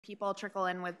people trickle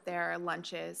in with their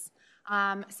lunches.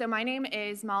 So my name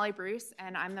is Molly Bruce,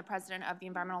 and I'm the president of the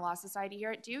Environmental Law Society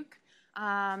here at Duke.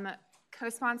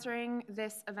 Co-sponsoring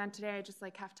this event today, I just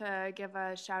have to give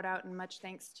a shout out and much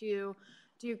thanks to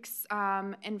Duke's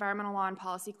Environmental Law and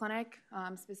Policy Clinic,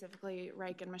 specifically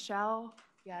Ryke and Michelle,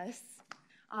 yes,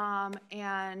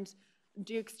 and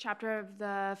Duke's chapter of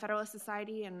the Federalist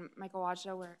Society and Michael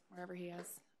Wajda, wherever he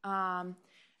is,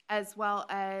 as well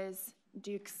as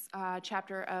Duke's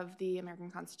chapter of the American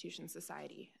Constitution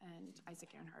Society and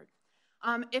Isaac Earnhardt.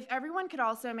 If everyone could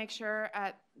also make sure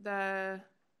at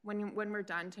when we're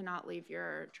done to not leave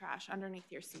your trash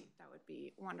underneath your seat, that would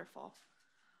be wonderful.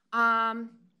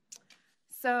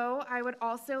 So I would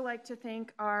also like to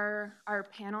thank our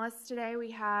panelists today.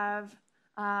 We have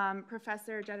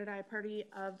Professor Jedediah Purdy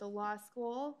of the law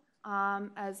school,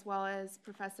 as well as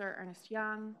Professor Ernest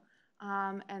Young,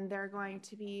 and they're going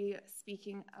to be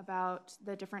speaking about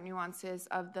the different nuances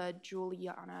of the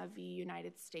Juliana v.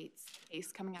 United States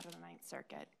case coming out of the Ninth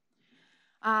Circuit.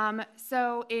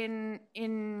 So in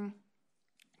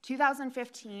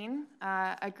 2015,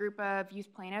 a group of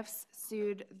youth plaintiffs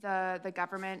sued the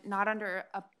government, not under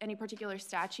any particular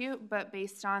statute, but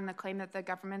based on the claim that the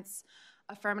government's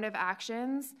affirmative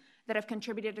actions that have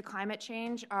contributed to climate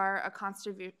change are a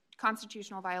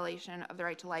constitutional violation of the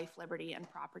right to life, liberty, and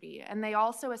property. And they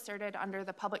also asserted under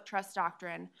the Public Trust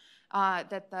Doctrine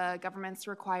that the government's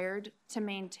required to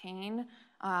maintain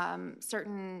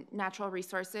certain natural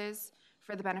resources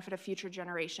for the benefit of future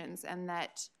generations, and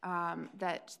that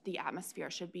the atmosphere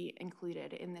should be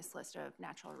included in this list of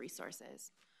natural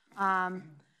resources.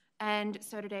 And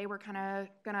so today we're kind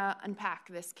of going to unpack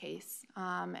this case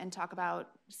and talk about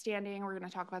standing. We're going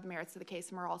to talk about the merits of the case,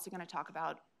 and we're also going to talk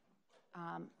about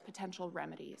potential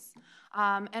remedies.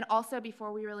 And also,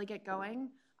 before we really get going,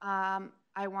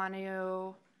 I want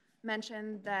to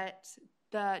mention that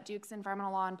the Duke's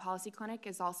Environmental Law and Policy Clinic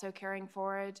is also carrying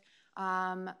forward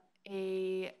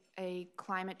a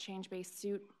climate change-based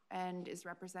suit and is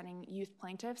representing youth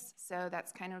plaintiffs. So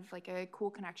that's kind of like a cool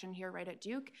connection here right at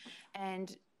Duke.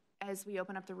 And as we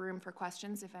open up the room for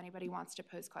questions, if anybody wants to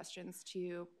pose questions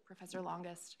to Professor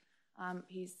Longest,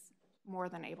 he's more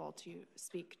than able to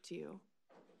speak to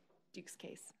Duke's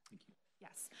case. Thank you.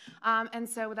 Yes. And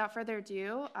so without further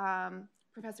ado,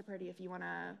 Professor Purdy, if you want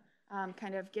to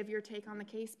kind of give your take on the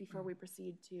case before we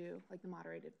proceed to the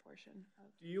moderated portion.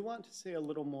 Do you want to say a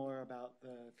little more about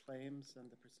the claims and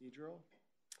the procedural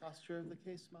posture of the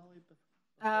case, Molly?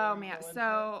 Oh, man.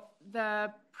 So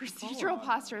the procedural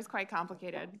posture is quite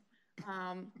complicated.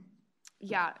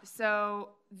 Yeah, so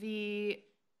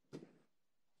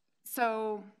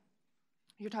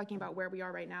you're talking about where we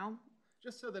are right now?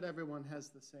 Just so that everyone has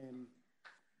the same.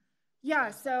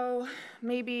 Yeah, so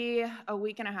maybe a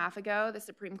week and a half ago, the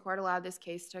Supreme Court allowed this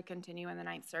case to continue in the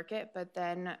Ninth Circuit, but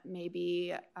then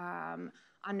maybe on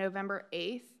November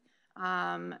 8th,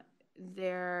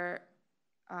 there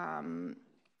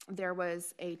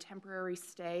was a temporary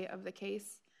stay of the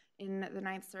case in the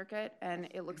Ninth Circuit, and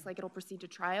it looks like it'll proceed to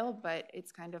trial, but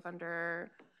it's kind of under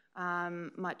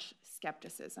much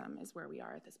skepticism is where we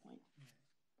are at this point.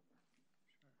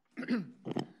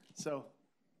 So,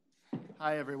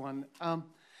 hi, everyone.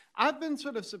 I've been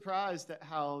sort of surprised at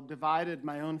how divided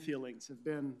my own feelings have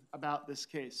been about this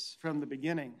case from the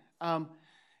beginning,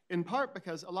 in part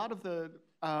because a lot of the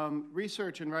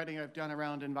research and writing I've done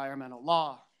around environmental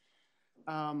law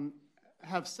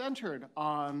have centered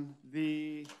on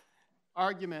the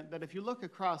argument that if you look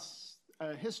across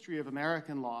a history of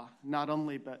American law, not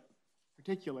only but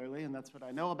particularly, and that's what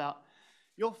I know about,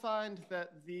 you'll find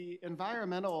that the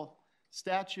environmental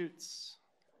statutes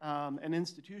and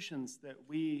institutions that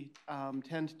we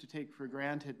tend to take for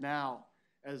granted now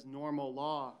as normal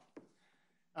law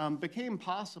became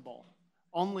possible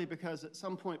only because at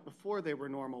some point before they were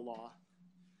normal law,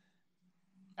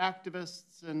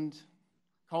 activists and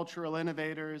cultural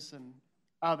innovators and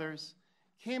others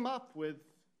came up with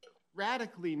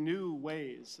radically new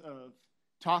ways of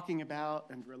talking about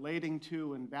and relating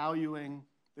to and valuing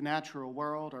the natural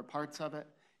world or parts of it,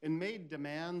 and made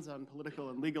demands on political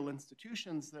and legal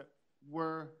institutions that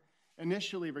were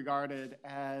initially regarded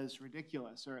as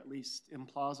ridiculous or at least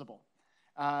implausible.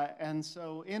 And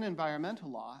so in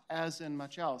environmental law, as in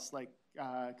much else like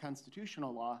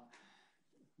constitutional law,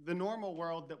 the normal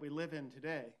world that we live in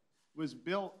today was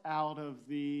built out of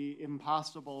the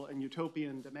impossible and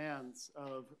utopian demands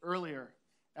of earlier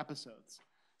episodes.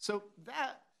 So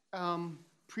that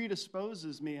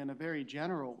predisposes me in a very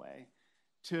general way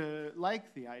to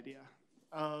like the idea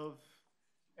of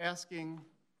asking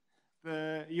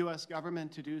the U.S.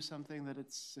 government to do something that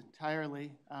it's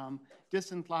entirely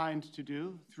disinclined to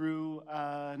do through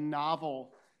a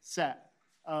novel set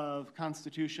of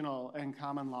constitutional and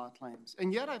common law claims.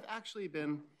 And yet I've actually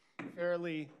been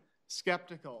fairly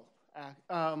skeptical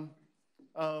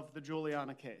of the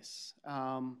Juliana case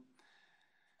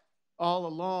all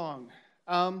along.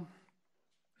 And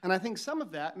I think some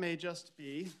of that may just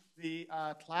be the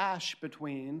clash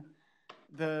between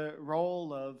the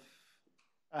role of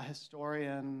a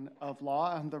historian of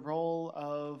law and the role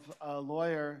of a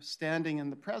lawyer standing in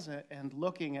the present and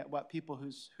looking at what people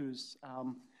whose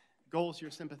goals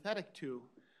you're sympathetic to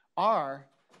are,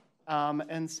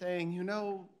 and saying, you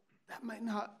know, that might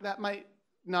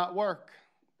not work,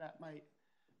 that might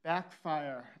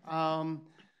backfire.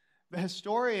 The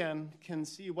historian can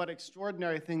see what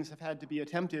extraordinary things have had to be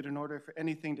attempted in order for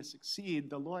anything to succeed.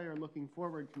 The lawyer looking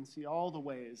forward can see all the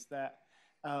ways that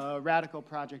a radical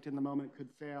project in the moment could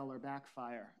fail or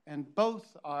backfire. And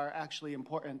both are actually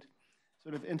important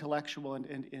sort of intellectual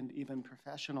and even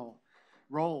professional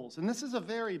roles. And this is a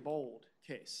very bold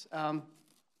case.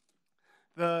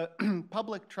 The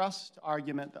public trust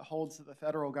argument that holds that the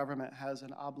federal government has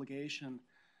an obligation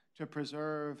to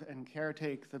preserve and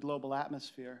caretake the global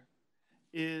atmosphere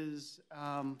is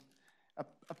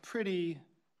a pretty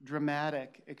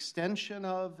dramatic extension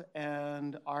of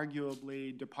and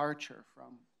arguably departure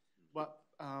from what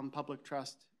public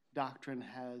trust doctrine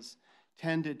has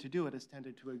tended to do. It has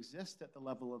tended to exist at the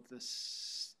level of the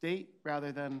state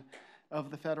rather than of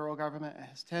the federal government. It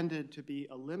has tended to be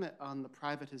a limit on the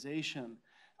privatization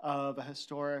of a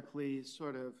historically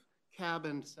sort of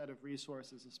cabined set of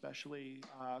resources, especially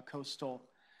coastal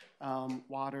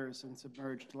waters and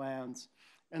submerged lands.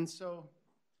 And so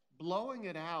blowing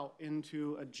it out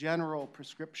into a general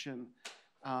prescription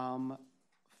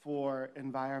for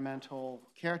environmental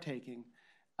caretaking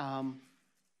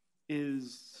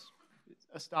is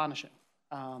astonishing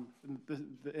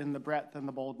in the breadth and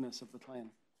the boldness of the claim.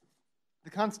 The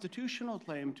constitutional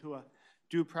claim to a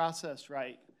due process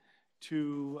right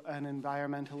to an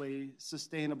environmentally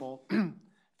sustainable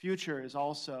future is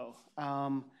also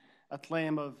a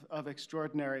claim of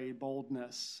extraordinary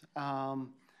boldness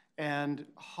and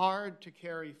hard to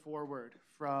carry forward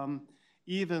from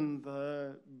even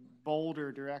the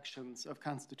bolder directions of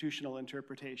constitutional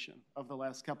interpretation of the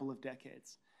last couple of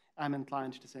decades, I'm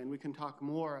inclined to say. And we can talk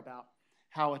more about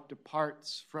how it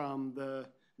departs from the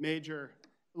major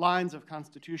lines of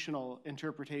constitutional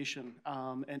interpretation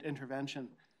and intervention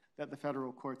that the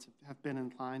federal courts have been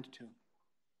inclined to.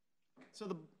 So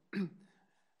the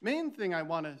main thing I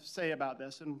want to say about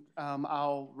this, and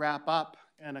I'll wrap up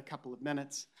in a couple of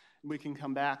minutes, and we can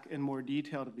come back in more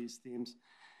detail to these themes,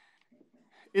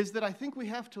 is that I think we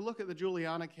have to look at the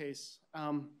Juliana case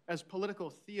as political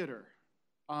theater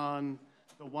on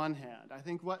the one hand. I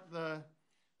think what the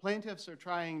plaintiffs are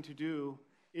trying to do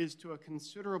is to a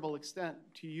considerable extent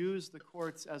to use the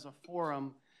courts as a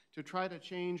forum to try to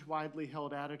change widely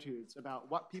held attitudes about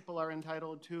what people are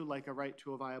entitled to, like a right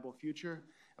to a viable future,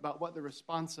 about what the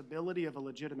responsibility of a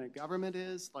legitimate government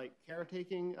is, like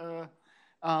caretaking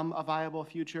a viable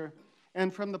future.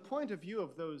 And from the point of view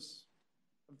of those,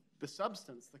 the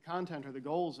substance, the content, or the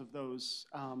goals of those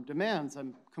demands,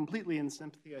 I'm completely in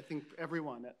sympathy. I think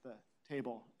everyone at the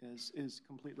table is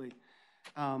completely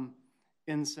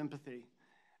in sympathy.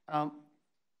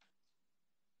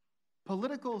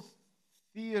 Political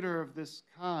theater of this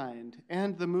kind,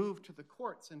 and the move to the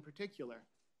courts in particular,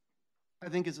 I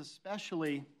think is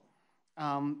especially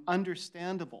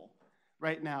understandable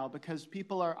right now because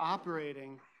people are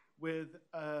operating with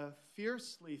a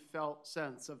fiercely felt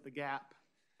sense of the gap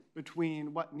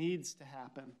between what needs to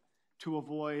happen to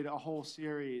avoid a whole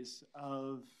series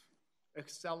of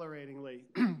acceleratingly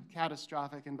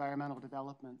catastrophic environmental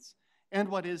developments and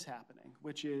what is happening,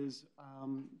 which is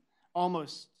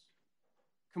almost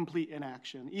complete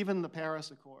inaction. Even the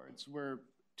Paris Accords were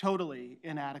totally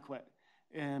inadequate,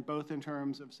 both in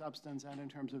terms of substance and in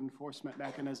terms of enforcement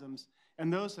mechanisms.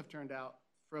 And those have turned out,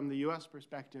 from the US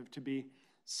perspective, to be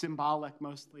symbolic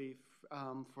mostly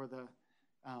for the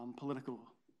political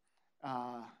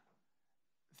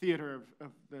theater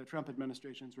of the Trump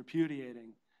administration's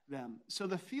repudiating them. So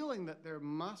the feeling that there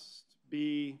must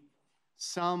be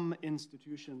some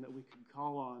institution that we can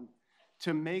call on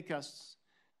to make us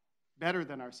better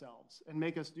than ourselves and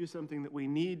make us do something that we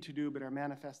need to do but are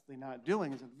manifestly not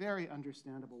doing is a very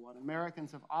understandable one.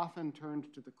 Americans have often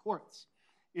turned to the courts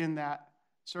in that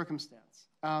circumstance.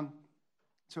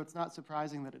 So it's not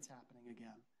surprising that it's happening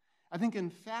again. I think,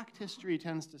 in fact, history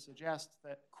tends to suggest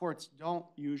that courts don't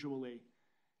usually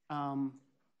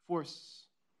force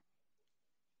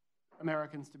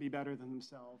Americans to be better than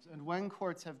themselves. And when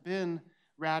courts have been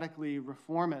radically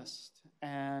reformist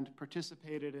and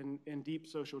participated in deep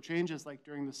social changes like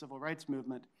during the civil rights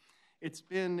movement, it's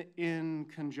been in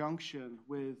conjunction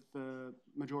with the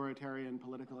majoritarian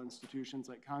political institutions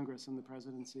like Congress and the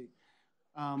presidency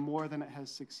more than it has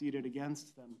succeeded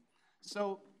against them.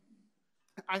 So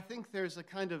I think there's a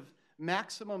kind of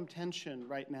maximum tension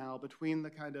right now between the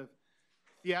kind of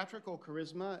theatrical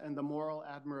charisma and the moral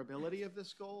admirability of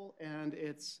this goal and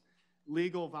its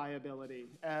legal viability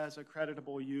as a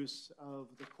creditable use of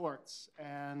the courts.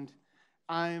 And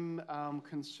I'm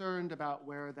concerned about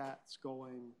where that's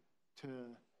going to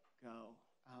go.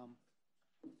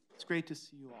 It's great to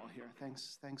see you all here.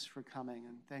 Thanks for coming,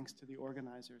 and thanks to the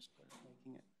organizers for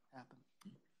making it happen.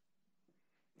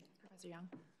 Professor Young.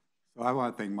 So I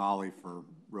want to thank Molly for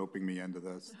roping me into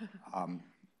this.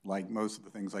 Like most of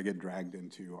the things I get dragged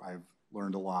into, I've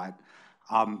learned a lot.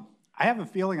 I have a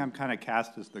feeling I'm kind of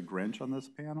cast as the Grinch on this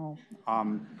panel,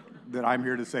 that I'm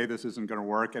here to say this isn't going to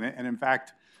work. And in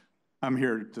fact, I'm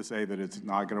here to say that it's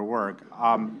not going to work.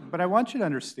 But I want you to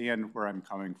understand where I'm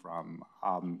coming from,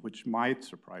 which might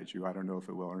surprise you. I don't know if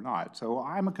it will or not. So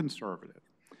I'm a conservative.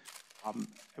 And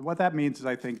what that means is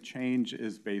I think change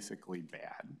is basically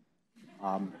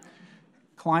bad.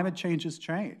 Climate change is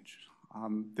change.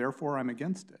 Therefore, I'm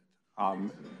against it.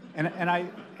 And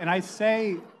I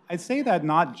say that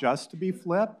not just to be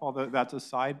flip, although that's a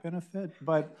side benefit,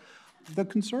 but the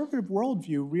conservative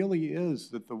worldview really is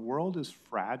that the world is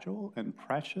fragile and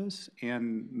precious,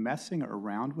 and messing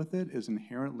around with it is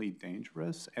inherently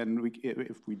dangerous. And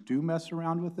if we do mess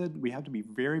around with it, we have to be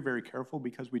very, very careful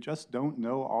because we just don't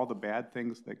know all the bad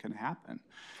things that can happen.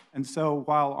 And so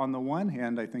while on the one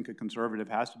hand, I think a conservative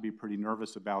has to be pretty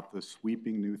nervous about the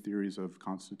sweeping new theories of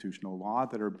constitutional law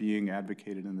that are being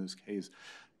advocated in this case,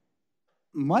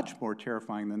 much more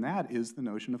terrifying than that is the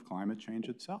notion of climate change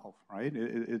itself, right?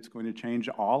 It's going to change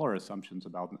all our assumptions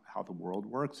about how the world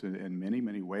works in many,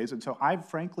 many ways. And so I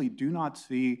frankly do not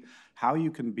see how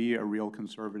you can be a real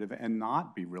conservative and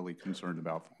not be really concerned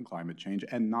about climate change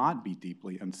and not be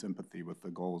deeply in sympathy with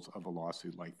the goals of a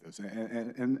lawsuit like this.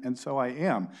 And so I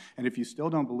am. And if you still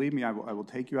don't believe me, I will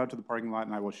take you out to the parking lot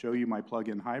and I will show you my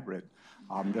plug-in hybrid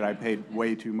that I paid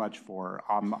way too much for.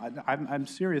 I'm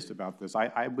serious about this.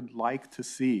 I would like to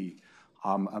see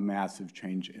a massive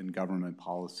change in government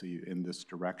policy in this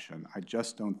direction. I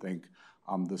just don't think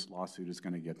this lawsuit is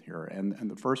going to get here. And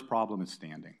the first problem is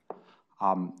standing.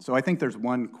 So I think there's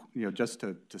one, just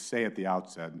to say at the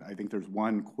outset, I think there's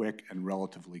one quick and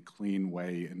relatively clean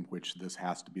way in which this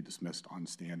has to be dismissed on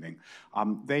standing.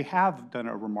 They have done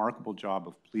a remarkable job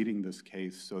of pleading this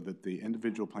case so that the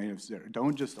individual plaintiffs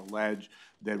don't just allege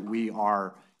that we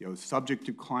are subject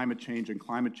to climate change, and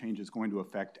climate change is going to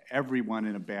affect everyone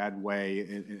in a bad way,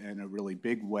 in a really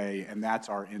big way, and that's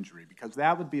our injury. Because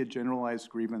that would be a generalized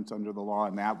grievance under the law,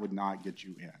 and that would not get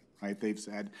you in. Right, they've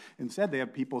said. Instead, they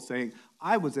have people saying,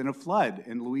 I was in a flood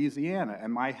in Louisiana,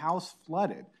 and my house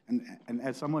flooded. And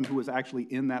as someone who was actually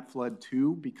in that flood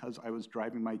too, because I was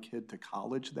driving my kid to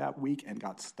college that week and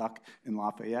got stuck in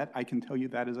Lafayette, I can tell you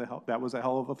that was a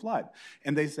hell of a flood.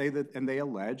 And they say that, and they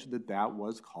allege that that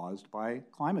was caused by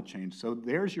climate change. So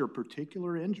there's your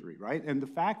particular injury, right? And the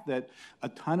fact that a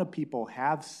ton of people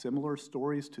have similar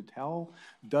stories to tell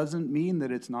doesn't mean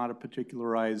that it's not a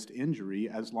particularized injury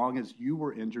as long as you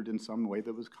were injured in some way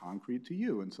that was concrete to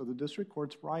you. And so the district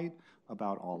court's right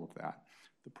about all of that.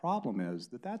 The problem is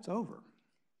that that's over,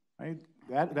 right?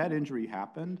 That injury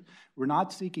happened. We're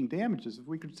not seeking damages. If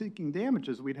we were seeking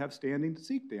damages, we'd have standing to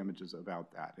seek damages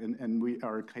about that. And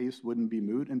our case wouldn't be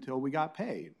moot until we got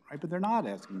paid, right? But they're not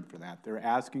asking for that. They're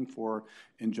asking for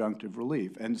injunctive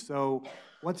relief. And so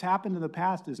what's happened in the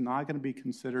past is not going to be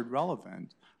considered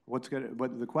relevant.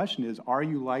 But the question is, are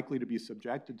you likely to be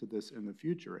subjected to this in the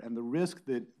future? And the risk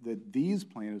that these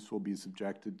plaintiffs will be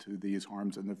subjected to these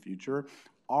harms in the future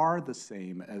are the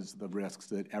same as the risks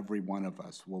that every one of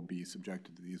us will be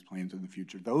subjected to these claims in the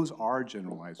future. Those are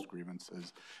generalized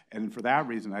grievances. And for that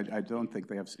reason, I don't think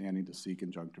they have standing to seek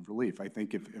injunctive relief. I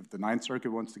think if the Ninth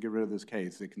Circuit wants to get rid of this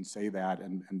case, it can say that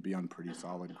and be on pretty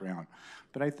solid ground.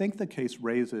 But I think the case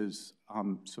raises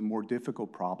some more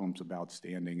difficult problems about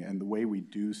standing and the way we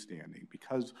do standing,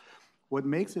 because what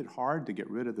makes it hard to get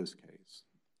rid of this case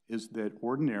is that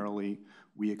ordinarily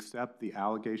we accept the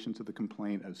allegations of the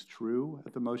complaint as true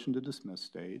at the motion to dismiss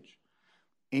stage,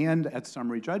 and at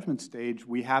summary judgment stage,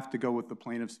 we have to go with the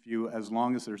plaintiff's view as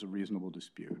long as there's a reasonable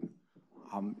dispute.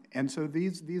 And so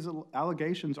these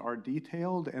allegations are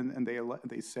detailed, and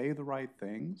they say the right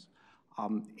things.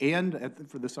 And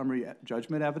for the summary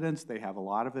judgment evidence, they have a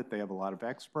lot of it. They have a lot of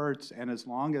experts. And as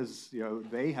long as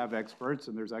they have experts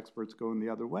and there's experts going the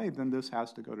other way, then this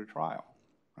has to go to trial,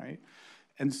 right?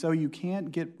 And so you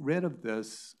can't get rid of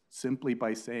this simply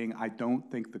by saying, I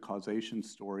don't think the causation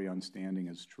story on standing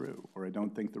is true, or I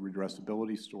don't think the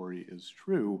redressability story is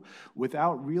true,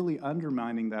 without really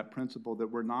undermining that principle that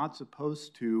we're not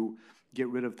supposed to get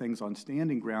rid of things on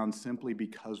standing grounds simply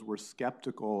because we're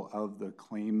skeptical of the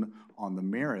claim on the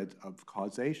merit of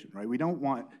causation, right? We don't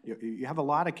want, you have a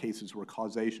lot of cases where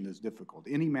causation is difficult.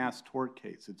 Any mass tort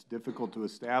case, it's difficult to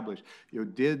establish,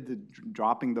 did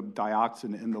dropping the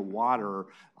dioxin in the water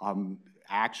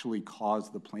actually cause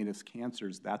the plaintiff's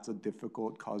cancers? That's a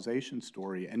difficult causation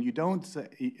story. And you don't say,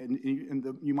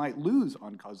 you might lose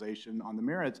on causation on the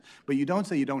merits, but you don't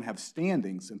say you don't have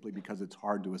standing simply because it's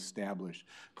hard to establish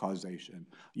causation.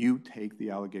 You take the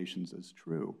allegations as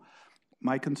true.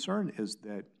 My concern is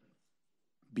that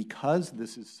because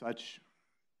this is such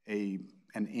an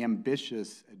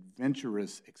ambitious,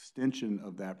 adventurous extension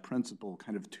of that principle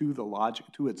kind of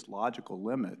to its logical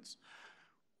limits,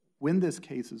 when this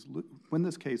case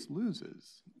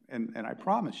loses, and I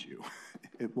promise you,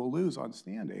 it will lose on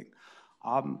standing,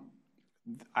 I'm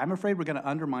afraid we're going to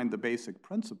undermine the basic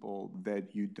principle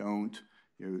that you don't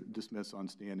dismiss on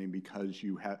standing because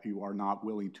you are not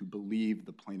willing to believe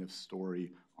the plaintiff's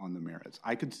story on the merits.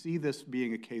 I could see this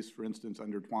being a case, for instance,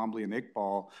 under Twombly and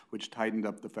Iqbal, which tightened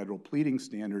up the federal pleading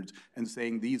standards and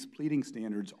saying these pleading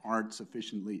standards aren't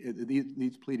sufficiently,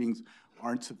 these pleadings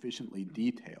aren't sufficiently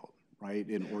detailed, right,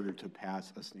 in order to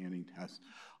pass a standing test.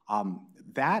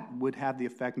 That would have the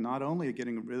effect not only of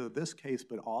getting rid of this case,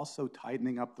 but also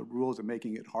tightening up the rules and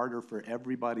making it harder for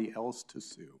everybody else to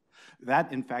sue.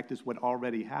 That, in fact, is what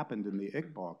already happened in the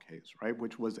Iqbal case, right,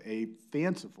 which was a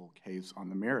fanciful case on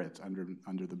the merits under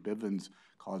the Bivens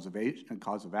cause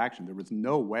of action. There was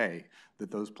no way that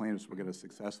those plaintiffs were going to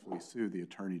successfully sue the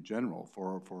Attorney General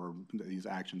for these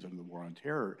actions under the War on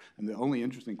Terror. And the only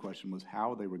interesting question was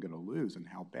how they were going to lose and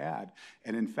how bad.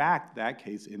 And in fact, that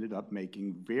case ended up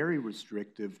making very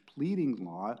restrictive pleading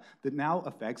law that now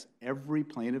affects every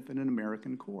plaintiff in an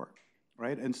American court,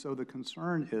 right? And so the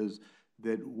concern is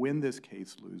that when this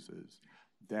case loses,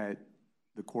 that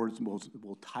the courts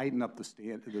will tighten up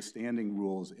the standing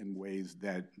rules in ways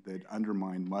that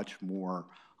undermine much more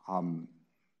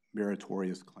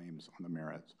meritorious claims on the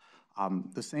merits.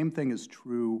 The same thing is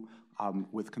true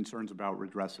with concerns about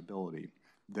redressability,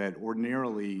 that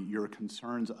ordinarily your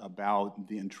concerns about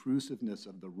the intrusiveness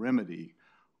of the remedy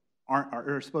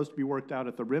are supposed to be worked out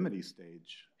at the remedy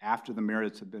stage after the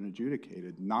merits have been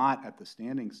adjudicated, not at the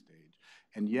standing stage.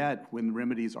 And yet, when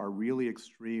remedies are really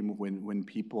extreme, when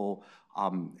people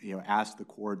ask the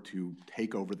court to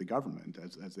take over the government,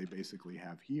 as they basically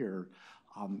have here,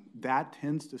 that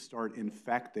tends to start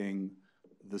infecting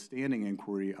the standing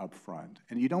inquiry up front.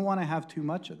 And you don't want to have too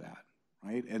much of that,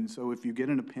 right? And so if you get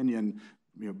an opinion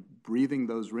breathing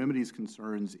those remedies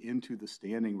concerns into the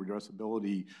standing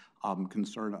redressability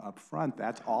concern up front,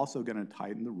 that's also going to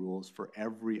tighten the rules for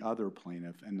every other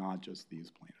plaintiff and not just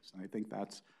these plaintiffs. And I think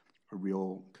that's a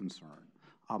real concern.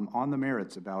 On the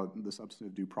merits about the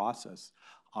substantive due process,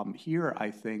 here I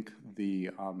think the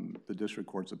district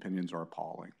court's opinions are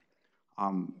appalling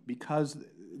because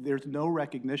there's no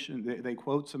recognition. They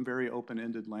quote some very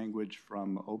open-ended language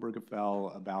from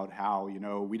Obergefell about how,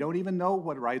 we don't even know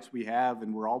what rights we have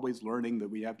and we're always learning that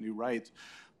we have new rights.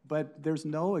 But there's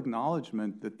no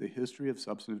acknowledgement that the history of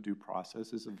substantive due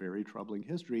process is a very troubling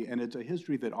history, and it's a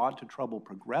history that ought to trouble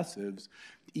progressives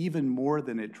even more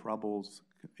than it troubles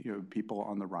people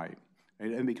on the right.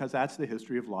 And because that's the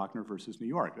history of Lochner versus New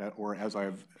York, or as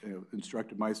I've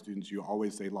instructed my students, you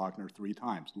always say Lochner 3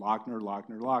 times. Lochner,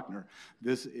 Lochner, Lochner.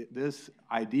 This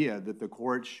idea that the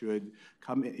court should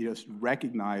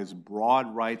recognize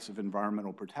broad rights of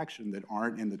environmental protection that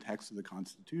aren't in the text of the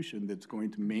Constitution, that's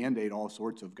going to mandate all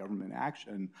sorts of government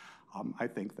action, I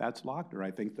think that's Lochner.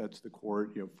 I think that's the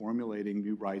court formulating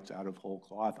new rights out of whole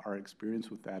cloth. Our experience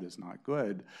with that is not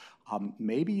good.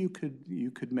 Maybe you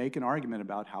could make an argument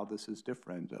about how this is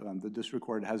different. The district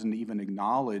court hasn't even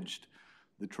acknowledged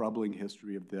the troubling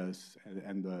history of this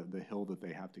and the hill that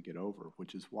they have to get over,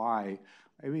 which is why,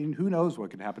 who knows what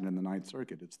could happen in the Ninth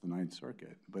Circuit? It's the Ninth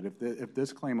Circuit. But if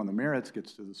this claim on the merits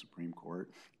gets to the Supreme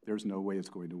Court, there's no way it's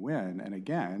going to win. And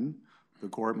again, the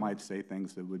court might say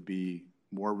things that would be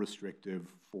more restrictive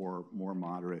for more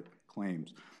moderate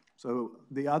claims. So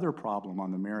the other problem on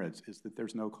the merits is that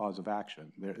there's no cause of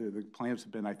action. The plaintiffs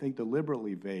have been, I think,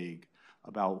 deliberately vague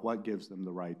about what gives them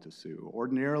the right to sue.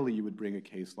 Ordinarily, you would bring a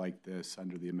case like this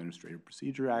under the Administrative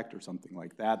Procedure Act or something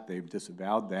like that. They've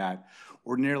disavowed that.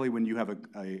 Ordinarily, when you have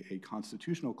a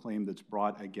constitutional claim that's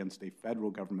brought against a federal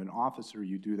government officer,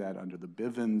 you do that under the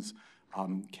Bivens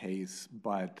case,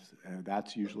 but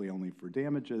that's usually only for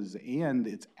damages, and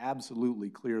it's absolutely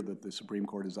clear that the Supreme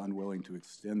Court is unwilling to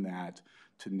extend that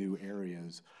to new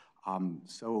areas.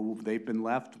 So they've been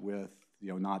left with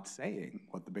not saying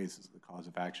what the basis of the cause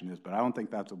of action is, but I don't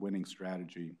think that's a winning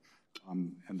strategy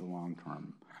in the long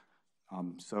term.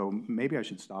 So maybe I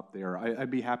should stop there.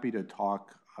 I'd be happy to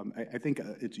talk. I think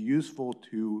it's useful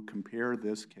to compare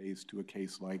this case to a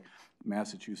case like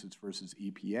Massachusetts versus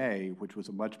EPA, which was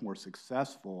a much more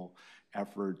successful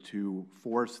effort to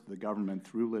force the government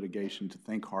through litigation to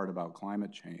think hard about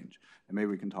climate change. And maybe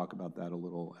we can talk about that a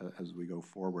little as we go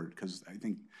forward, because I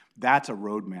think that's a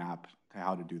roadmap to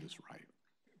how to do this right.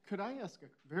 Could I ask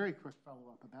a very quick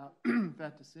follow-up about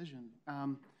that decision?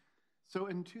 So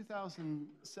in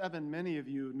 2007, many of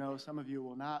you know, some of you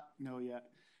will not know yet,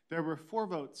 there were 4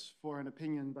 votes for an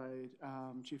opinion by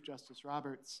Chief Justice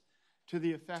Roberts to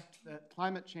the effect that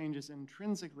climate change is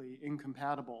intrinsically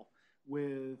incompatible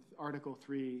with Article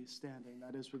 3 standing,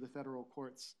 that is, with the federal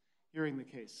courts hearing the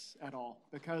case at all,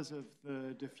 because of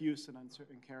the diffuse and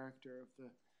uncertain character of the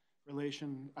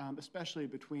relation, especially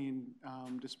between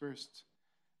dispersed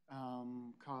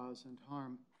cause and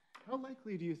harm. How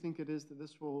likely do you think it is that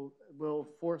this will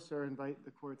force or invite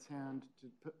the court's hand to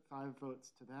put 5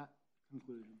 votes to that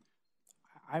conclusion?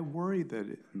 I worry that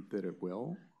it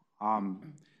will.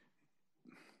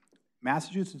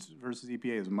 Massachusetts versus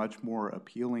EPA is a much more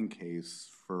appealing case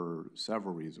for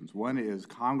several reasons. One is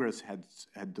Congress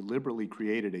had deliberately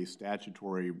created a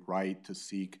statutory right to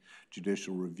seek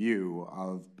judicial review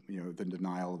of the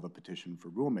denial of a petition for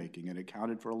rulemaking, and it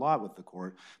counted for a lot with the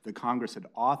court that Congress had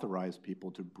authorized people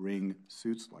to bring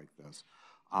suits like this.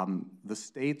 The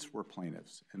states were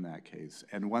plaintiffs in that case,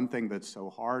 and one thing that's so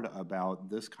hard about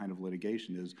this kind of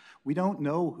litigation is we don't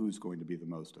know who's going to be the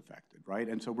most affected, right?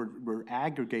 And so we're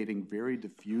aggregating very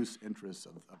diffuse interests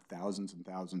of thousands and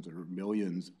thousands or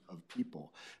millions of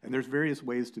people. And there's various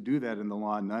ways to do that in the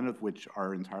law, none of which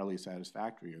are entirely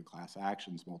satisfactory. Class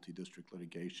actions, multi-district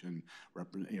litigation,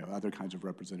 other kinds of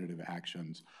representative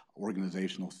actions,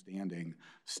 organizational standing.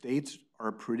 States are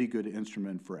a pretty good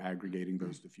instrument for aggregating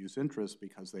those diffuse interests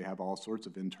because they have all sorts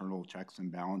of internal checks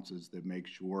and balances that make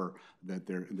sure that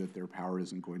their power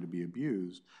isn't going to be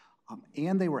abused.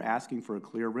 And they were asking for a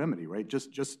clear remedy, right?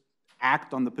 Just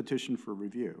act on the petition for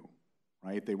review,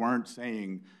 right? They weren't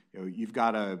saying, you've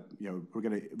got to,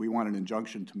 we want an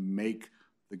injunction to make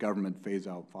the government phase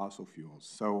out fossil fuels.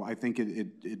 So I think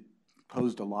it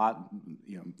posed a lot,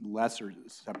 lesser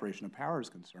separation of powers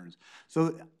concerns.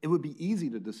 So it would be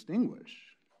easy to distinguish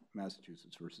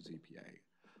Massachusetts versus EPA.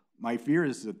 My fear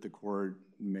is that the court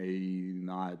may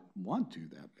not want to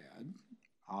that bad.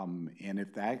 And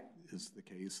if that is the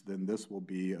case, then this will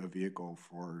be a vehicle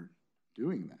for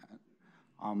doing that.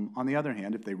 On the other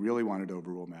hand, if they really wanted to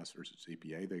overrule Mass versus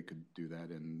EPA, they could do that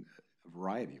in a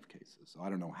variety of cases. So I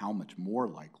don't know how much more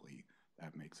likely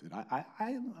that makes it.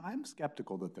 I'm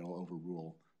skeptical that they'll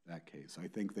overrule that case. I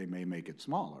think they may make it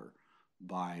smaller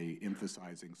by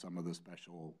emphasizing some of the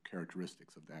special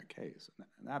characteristics of that case,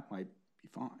 and that might be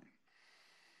fine.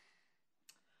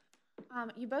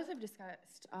 You both have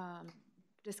discussed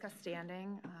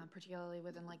standing, particularly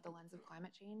within the lens of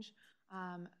climate change,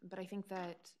 but I think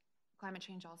that climate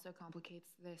change also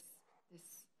complicates this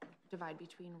divide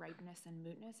between ripeness and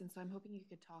mootness, and so I'm hoping you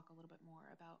could talk a little bit more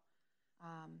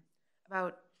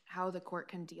about how the court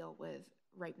can deal with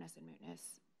ripeness and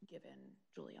mootness given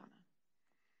Juliana.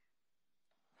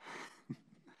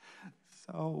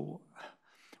 So,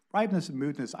 ripeness and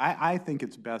mootness, I think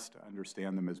it's best to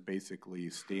understand them as basically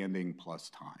standing plus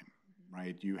time,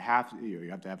 right? You have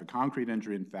to have a concrete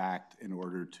injury in fact in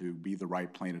order to be the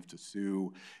right plaintiff to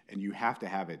sue, and you have to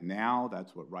have it now.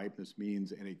 That's what ripeness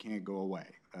means, and it can't go away.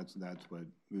 That's what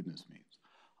mootness means.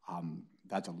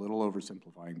 That's a little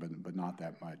oversimplifying, but not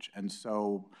that much. And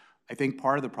so I think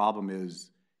part of the problem is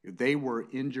they were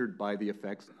injured by the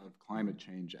effects of climate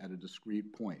change at a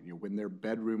discrete point. When their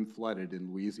bedroom flooded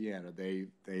in Louisiana, they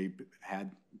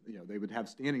would have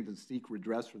standing to seek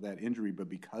redress for that injury, but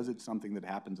because it's something that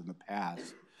happens in the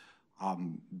past,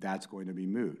 that's going to be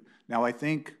moot. Now, I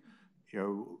think,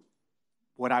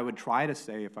 what I would try to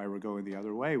say if I were going the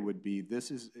other way would be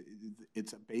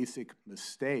it's a basic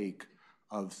mistake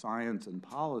of science and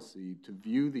policy to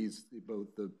view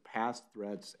both the past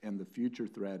threats and the future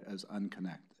threat as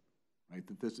unconnected, right?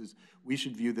 That we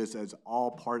should view this as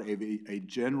all part of a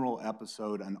general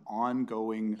episode, an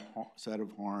ongoing set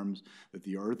of harms, that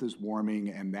the earth is warming,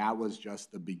 and that was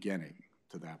just the beginning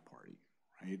to that party,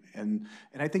 right? And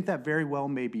I think that very well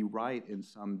may be right in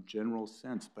some general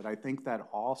sense, but I think that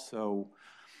also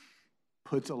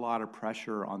puts a lot of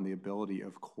pressure on the ability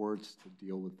of courts to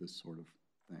deal with this sort of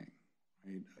thing,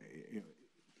 right?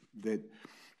 That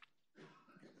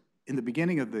in the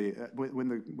beginning of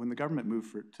when the government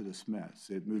moved to dismiss,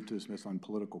 it moved to dismiss on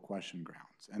political question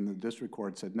grounds, and the district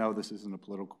court said, no, this isn't a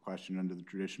political question under the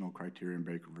traditional criterion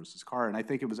Baker versus Carr, and I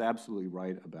think it was absolutely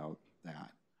right about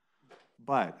that.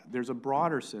 But there's a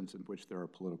broader sense in which there are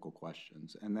political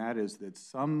questions, and that is that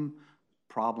some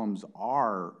problems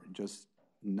are just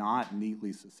not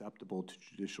neatly susceptible to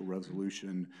judicial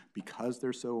resolution because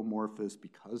they're so amorphous,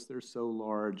 because they're so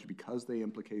large, because they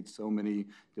implicate so many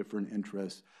different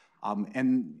interests.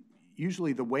 And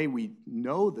usually the way we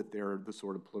know that they're the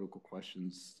sort of political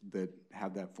questions that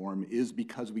have that form is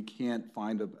because we can't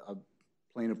find a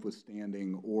plaintiff with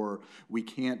standing, or we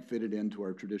can't fit it into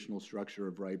our traditional structure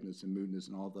of ripeness and mootness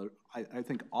and all that. I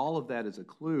think all of that is a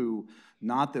clue,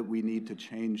 not that we need to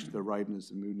change the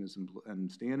ripeness and mootness and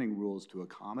standing rules to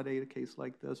accommodate a case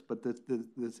like this, but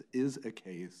this is a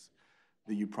case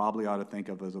that you probably ought to think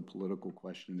of as a political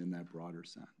question in that broader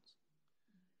sense.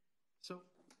 So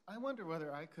I wonder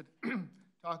whether I could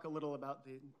talk a little about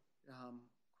the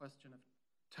question of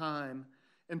time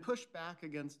and push back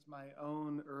against my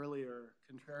own earlier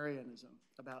contrarianism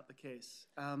about the case,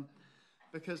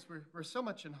 because we're so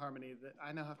much in harmony that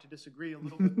I now have to disagree a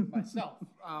little bit with myself,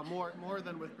 more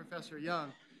than with Professor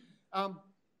Young.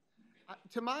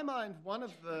 To my mind, one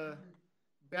of the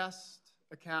best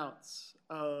accounts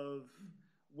of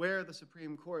where the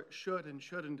Supreme Court should and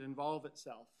shouldn't involve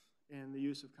itself in the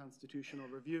use of constitutional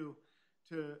review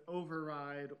to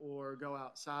override or go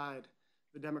outside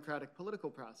the democratic political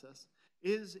process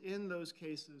is in those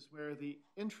cases where the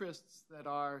interests that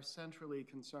are centrally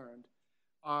concerned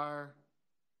are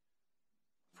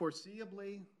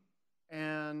foreseeably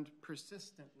and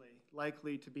persistently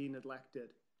likely to be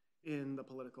neglected in the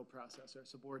political process or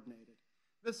subordinated.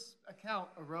 This account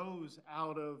arose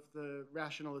out of the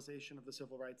rationalization of the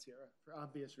civil rights era for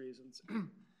obvious reasons.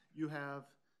 You have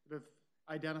sort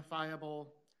of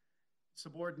identifiable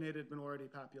subordinated minority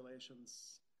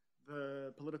populations.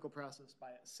 The political process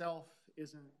by itself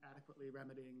isn't adequately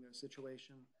remedying their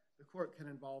situation. The court can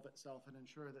involve itself and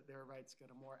ensure that their rights get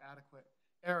a more adequate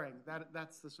airing.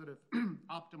 That's the sort of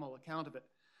optimal account of it.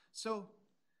 So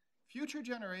future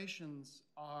generations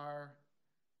are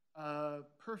a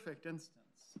perfect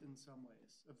instance in some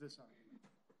ways of this argument,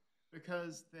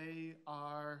 because they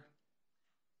are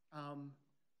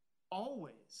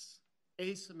always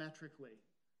asymmetrically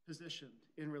positioned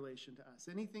in relation to us.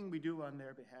 Anything we do on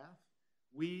their behalf,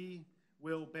 we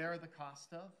will bear the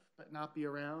cost of, but not be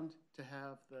around to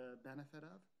have the benefit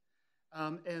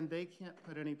of. And they can't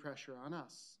put any pressure on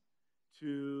us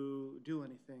to do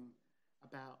anything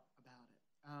about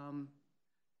it.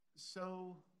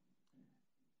 So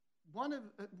one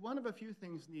of a few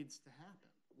things needs to happen.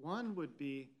 One would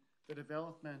be the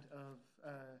development of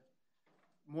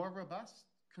a more robust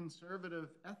conservative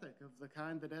ethic of the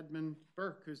kind that Edmund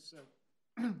Burke, who's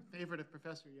a favorite of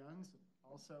Professor Young's,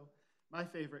 also my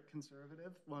favorite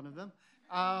conservative, one of them,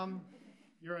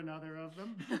 you're another of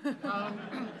them,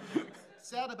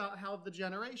 said about how the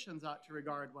generations ought to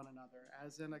regard one another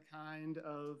as in a kind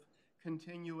of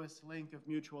continuous link of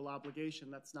mutual obligation.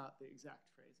 That's not the exact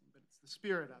phrasing, but it's the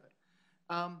spirit of it.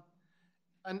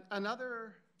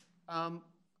 Another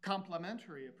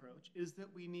complementary approach is that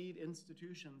we need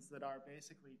institutions that are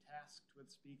basically tasked with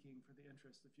speaking for the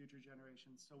interests of future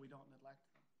generations so we don't neglect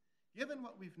them. Given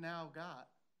what we've now got,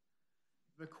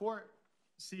 the court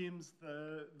seems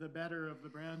the better of the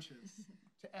branches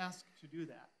to ask to do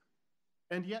that.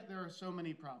 And yet there are so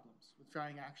many problems with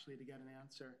trying actually to get an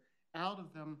answer out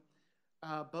of them,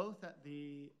 both at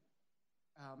the,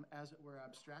 as it were,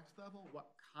 abstract level, what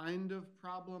kind of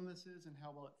problem this is and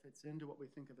how well it fits into what we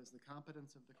think of as the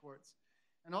competence of the courts,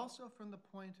 and also from the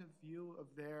point of view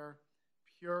of their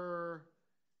pure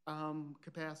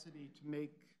capacity to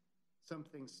make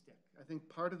something stick. I think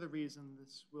part of the reason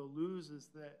this will lose is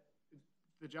that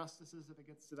the justices, if it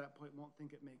gets to that point, won't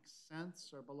think it makes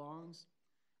sense or belongs.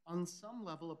 On some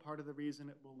level, a part of the reason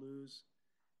it will lose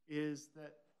is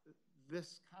that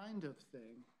this kind of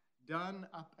thing done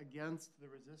up against the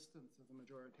resistance of the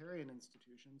majoritarian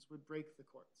institutions would break the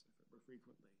courts if it were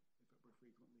frequently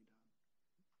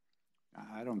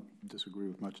done. I don't disagree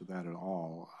with much of that at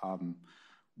all.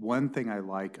 One thing I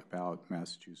like about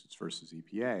Massachusetts versus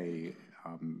EPA,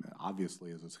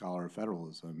 obviously as a scholar of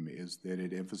federalism, is that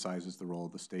it emphasizes the role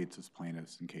of the states as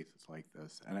plaintiffs in cases like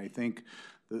this. And I think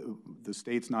the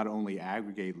states not only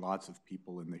aggregate lots of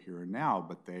people in the here and now,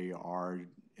 but they are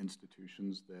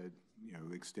institutions that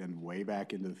extend way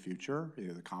back into the future.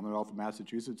 The Commonwealth of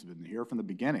Massachusetts has been here from the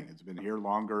beginning. It's been here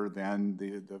longer than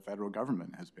the federal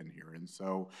government has been here. And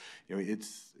so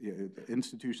it's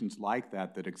institutions like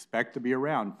that expect to be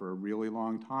around for a really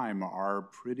long time are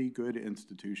pretty good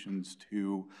institutions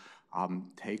to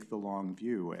take the long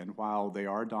view. And while they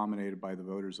are dominated by the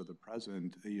voters of the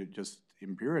present, just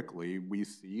empirically, we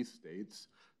see states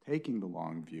taking the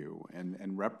long view and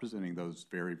representing those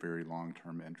very, very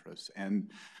long-term interests. And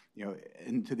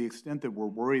and to the extent that we're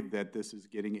worried that this is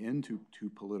getting into too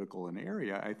political an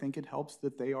area, I think it helps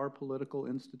that they are political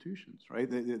institutions, right?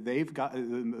 They've got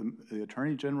the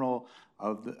Attorney General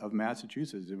of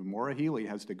Massachusetts, Maura Healey,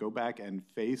 has to go back and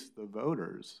face the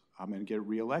voters and get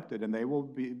reelected, and they will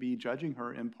be judging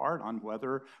her in part on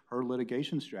whether her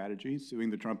litigation strategy, suing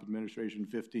the Trump administration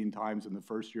 15 times in the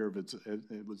first year of it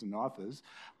was in office,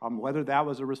 whether that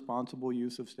was a responsible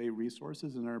use of state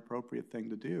resources and an appropriate thing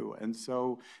to do. And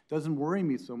so it doesn't worry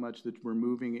me so much that we're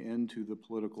moving into the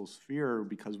political sphere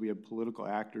because we have political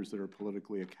actors that are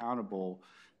politically accountable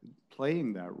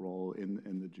playing that role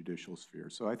in the judicial sphere.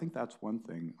 So I think that's one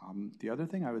thing. The other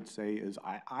thing I would say is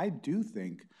I do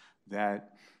think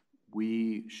that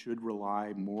we should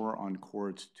rely more on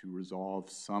courts to resolve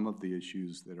some of the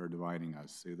issues that are dividing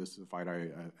us. So this is a fight I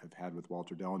have had with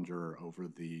Walter Dellinger over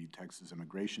the Texas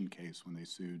immigration case when they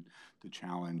sued to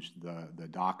challenge the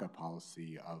DACA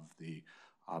policy of the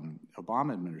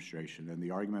Obama administration, and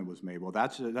the argument was made, well,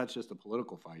 that's just a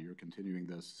political fight. You're continuing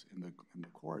this in the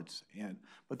courts.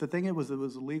 But the thing it was a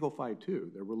legal fight too.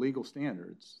 There were legal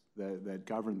standards that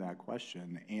govern that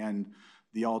question, and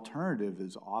the alternative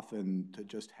is often to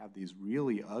just have these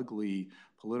really ugly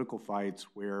political fights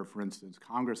where, for instance,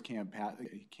 Congress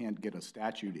can't get a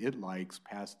statute it likes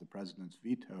past the president's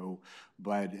veto,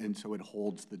 and so it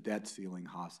holds the debt ceiling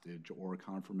hostage or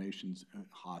confirmations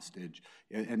hostage,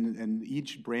 and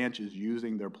each branch is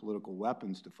using their political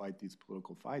weapons to fight these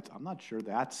political fights. I'm not sure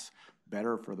that's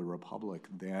better for the republic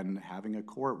than having a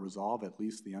court resolve at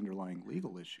least the underlying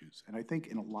legal issues. And I think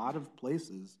in a lot of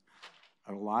places,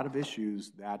 on a lot of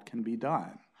issues, that can be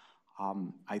done.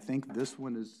 I think this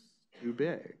one is too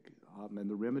big, and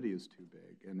the remedy is too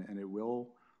big, and it will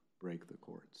break the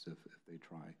courts if they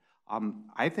try.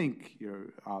 I think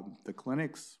the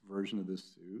clinic's version of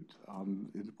this suit,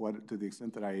 to the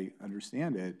extent that I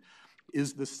understand it,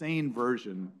 is the sane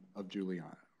version of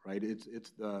Juliana, right?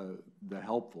 It's the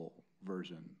helpful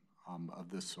version of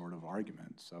this sort of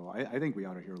argument. So I think we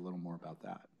ought to hear a little more about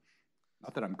that.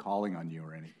 Not that I'm calling on you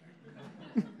or anything.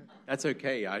 That's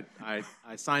okay. I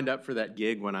signed up for that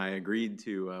gig when I agreed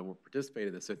to participate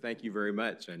in this, so thank you very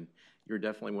much. And you're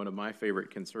definitely one of my favorite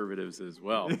conservatives as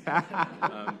well.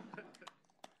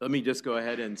 Let me just go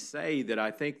ahead and say that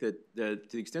I think that to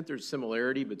the extent there's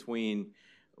similarity between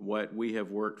what we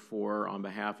have worked for on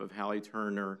behalf of Hallie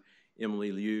Turner,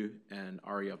 Emily Liu, and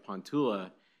Arya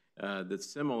Pantula,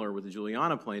 that's similar with the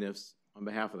Juliana plaintiffs on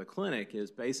behalf of the clinic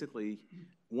is basically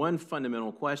one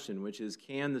fundamental question, which is,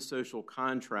 can the social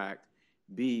contract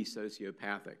be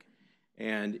sociopathic?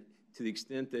 And to the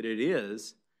extent that it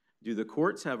is, do the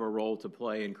courts have a role to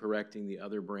play in correcting the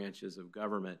other branches of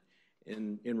government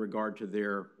in regard to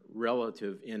their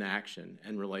relative inaction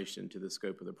in relation to the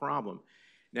scope of the problem?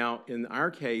 Now, in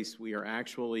our case, we are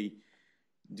actually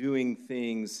doing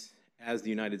things, as the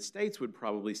United States would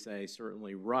probably say,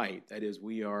 certainly right. That is,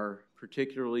 we are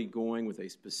particularly going with a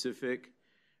specific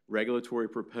regulatory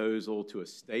proposal to a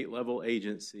state-level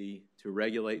agency to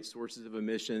regulate sources of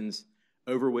emissions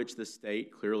over which the state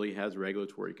clearly has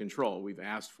regulatory control. We've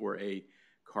asked for a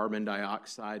carbon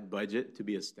dioxide budget to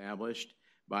be established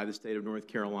by the state of North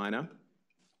Carolina.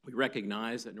 We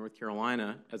recognize that North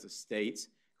Carolina, as a state's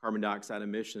carbon dioxide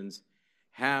emissions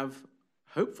have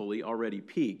hopefully already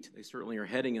peaked. They certainly are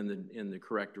heading in the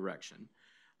correct direction.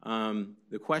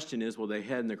 The question is, will they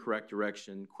head in the correct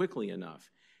direction quickly enough?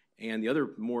 And the other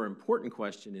more important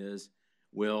question is,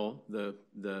 will the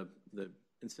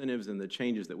incentives and the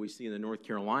changes that we see in the North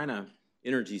Carolina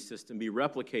energy system be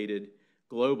replicated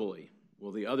globally?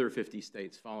 Will the other 50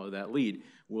 states follow that lead?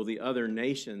 Will the other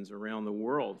nations around the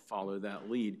world follow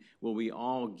that lead? Will we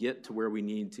all get to where we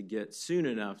need to get soon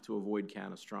enough to avoid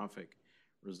catastrophic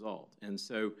result? And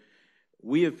so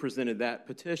we have presented that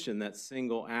petition, that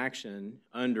single action,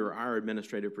 under our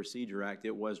Administrative Procedure Act.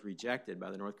 It was rejected by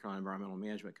the North Carolina Environmental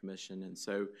Management Commission. And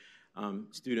so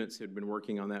Students had been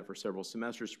working on that for several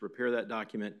semesters to prepare that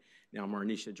document. Now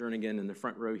Marnisha Jernigan in the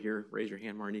front row here, raise your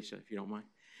hand, Marnisha, if you don't mind,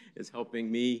 is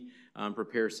helping me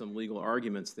prepare some legal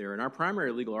arguments there. And our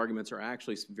primary legal arguments are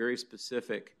actually very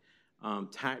specific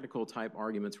tactical type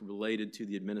arguments related to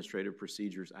the Administrative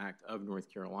Procedures Act of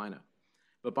North Carolina.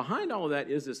 But behind all of that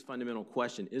is this fundamental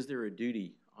question: is there a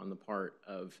duty on the part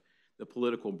of the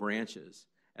political branches,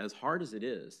 as hard as it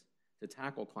is to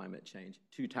tackle climate change,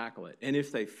 to tackle it? And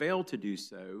if they fail to do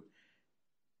so,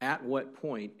 at what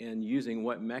point and using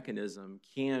what mechanism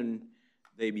can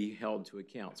they be held to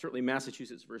account? Certainly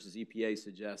Massachusetts versus EPA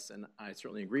suggests, and I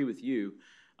certainly agree with you,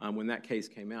 when that case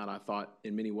came out, I thought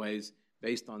in many ways,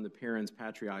 based on the parens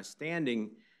patriae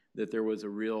standing, that there was a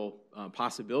real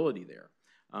possibility there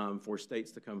for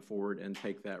states to come forward and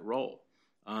take that role.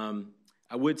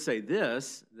 I would say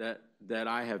this, that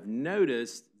I have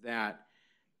noticed that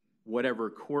whatever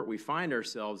court we find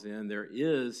ourselves in, there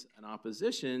is an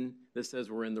opposition that says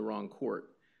we're in the wrong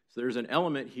court. So there's an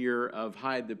element here of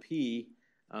hide the P.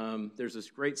 There's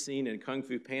this great scene in Kung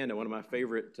Fu Panda, one of my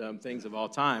favorite things of all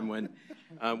time,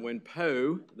 when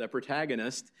Po, the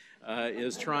protagonist,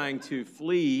 is trying to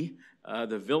flee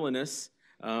the villainous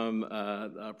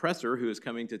oppressor who is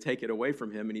coming to take it away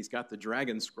from him, and he's got the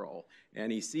dragon scroll,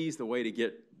 and he sees the way to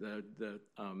get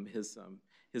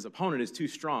his opponent is too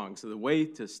strong, so the way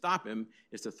to stop him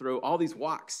is to throw all these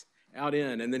woks out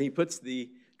in, and then he puts the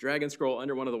dragon scroll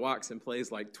under one of the woks and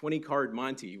plays like 20-card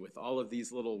Monty with all of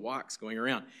these little woks going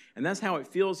around. And that's how it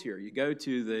feels here. You go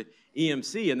to the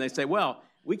EMC and they say, well,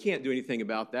 we can't do anything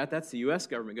about that. That's the U.S.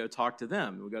 government. Go talk to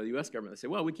them. We go to the U.S. government. They say,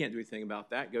 well, we can't do anything about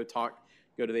that. Go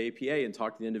to the APA and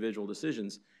talk to the individual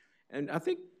decisions. And I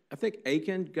think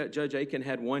Judge Aiken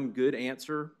had one good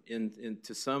answer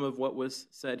to some of what was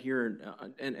said here.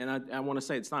 And I want to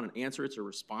say it's not an answer, it's a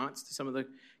response to some of the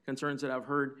concerns that I've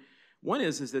heard. One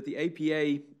is that the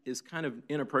APA is kind of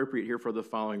inappropriate here for the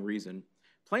following reason.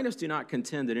 Plaintiffs do not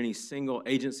contend that any single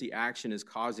agency action is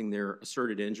causing their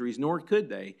asserted injuries, nor could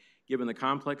they, given the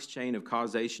complex chain of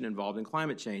causation involved in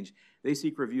climate change. They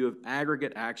seek review of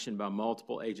aggregate action by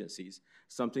multiple agencies,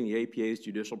 something the APA's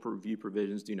judicial review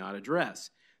provisions do not address.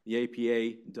 The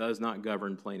APA does not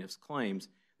govern plaintiffs' claims.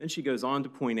 Then she goes on to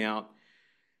point out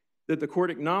that the court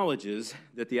acknowledges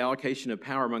that the allocation of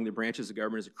power among the branches of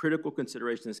government is a critical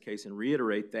consideration in this case, and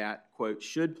reiterate that, quote,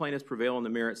 should plaintiffs prevail on the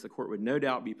merits, the court would no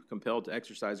doubt be compelled to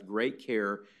exercise great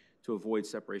care to avoid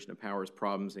separation of powers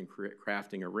problems in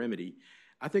crafting a remedy.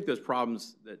 I think those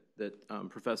problems that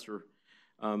Professor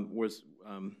Young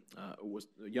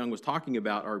was talking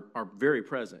about are very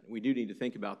present. We do need to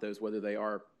think about those, whether they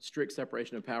are strict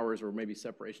separation of powers or maybe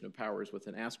separation of powers with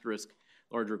an asterisk.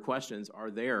 Larger questions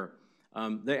are there.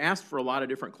 They asked for a lot of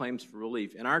different claims for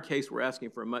relief. In our case, we're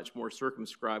asking for a much more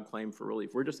circumscribed claim for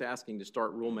relief. We're just asking to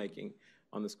start rulemaking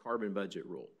on this carbon budget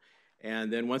rule.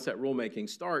 And then once that rulemaking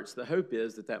starts, the hope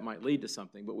is that that might lead to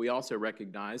something. But we also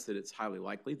recognize that it's highly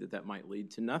likely that that might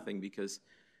lead to nothing, because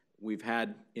we've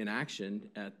had inaction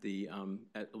at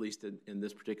least in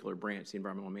this particular branch, the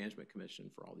Environmental Management Commission,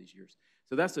 for all these years.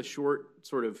 So that's a short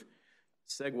sort of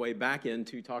segue back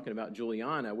into talking about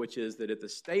Juliana, which is that at the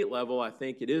state level, I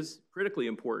think it is critically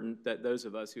important that those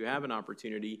of us who have an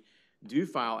opportunity do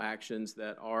file actions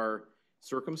that are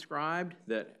circumscribed,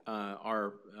 that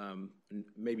are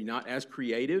maybe not as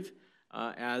creative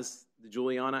as the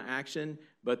Juliana action,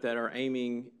 but that are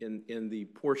aiming in the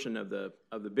portion of the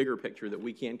bigger picture that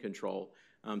we can control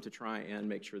to try and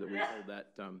make sure that we hold that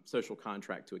social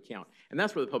contract to account. And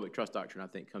that's where the Public Trust Doctrine, I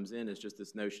think, comes in, is just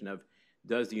this notion of,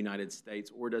 does the United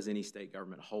States or does any state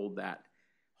government hold that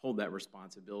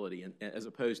responsibility? And as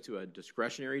opposed to a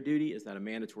discretionary duty, is that a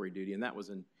mandatory duty? And that was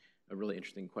a really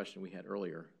interesting question we had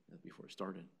earlier before it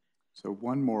started. So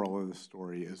one moral of the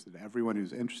story is that everyone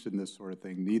who's interested in this sort of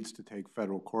thing needs to take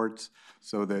federal courts,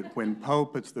 so that when Poe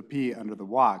puts the P under the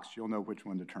woks, you'll know which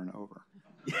one to turn over.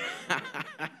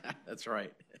 That's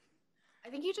right. I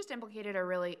think you just implicated a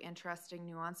really interesting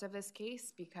nuance of this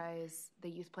case, because the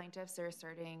youth plaintiffs are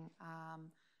asserting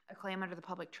a claim under the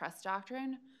Public Trust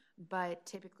Doctrine, but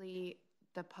typically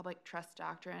the Public Trust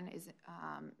Doctrine is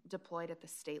deployed at the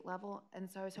state level.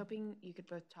 And so I was hoping you could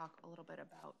both talk a little bit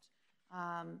about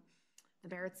the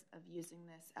merits of using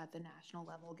this at the national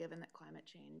level, given that climate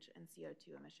change and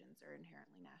CO2 emissions are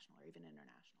inherently national or even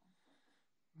international.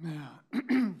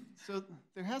 Yeah. So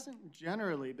there hasn't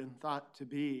generally been thought to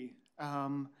be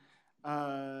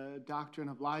a doctrine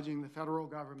obliging the federal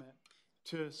government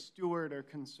to steward or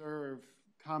conserve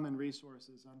common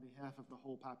resources on behalf of the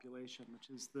whole population, which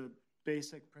is the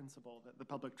basic principle that the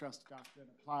Public Trust Doctrine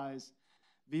applies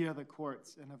via the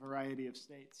courts in a variety of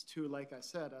states to, like I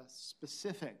said, a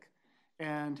specific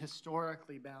and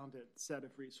historically bounded set of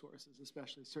resources,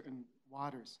 especially certain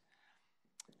waters.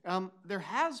 There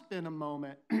has been a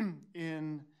moment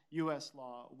in U.S.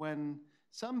 law when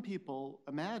some people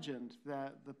imagined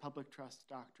that the public trust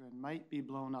doctrine might be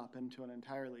blown up into an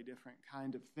entirely different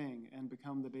kind of thing and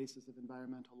become the basis of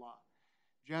environmental law.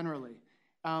 Generally,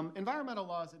 environmental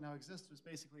law as it now exists was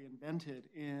basically invented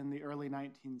in the early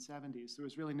 1970s. There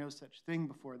was really no such thing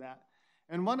before that.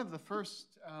 And one of the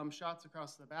first shots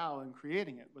across the bow in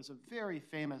creating it was a very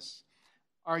famous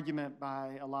argument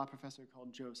by a law professor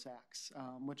called Joe Sachs,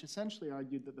 which essentially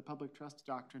argued that the public trust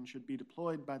doctrine should be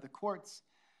deployed by the courts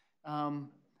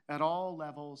at all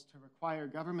levels to require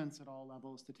governments at all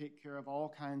levels to take care of all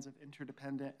kinds of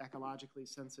interdependent, ecologically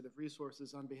sensitive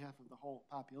resources on behalf of the whole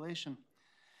population.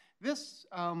 This,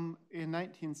 in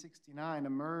 1969,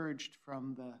 emerged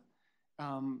from the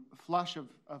flush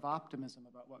of optimism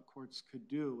about what courts could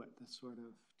do at the sort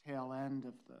of tail end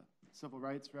of the civil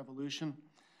rights revolution.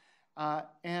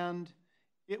 And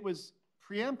it was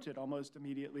preempted almost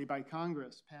immediately by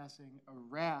Congress passing a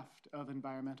raft of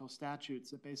environmental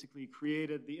statutes that basically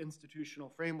created the institutional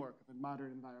framework of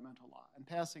modern environmental law, and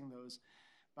passing those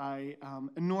by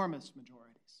enormous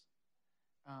majorities.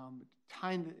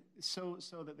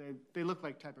 So that they look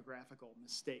like typographical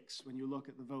mistakes when you look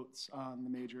at the votes on the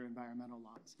major environmental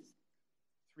laws.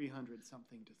 300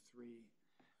 something to 3.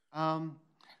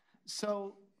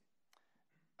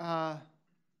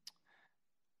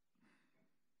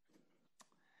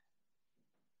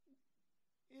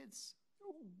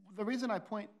 The reason I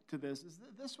point to this is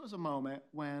that this was a moment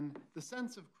when the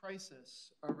sense of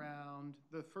crisis around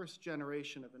the first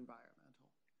generation of environmental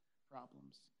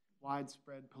problems,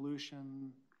 widespread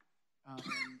pollution,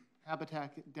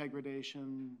 habitat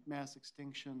degradation, mass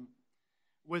extinction,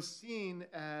 was seen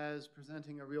as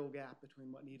presenting a real gap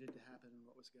between what needed to happen and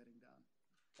what was getting done.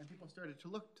 And people started to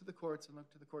look to the courts and look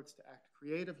to the courts to act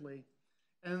creatively.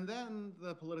 And then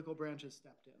the political branches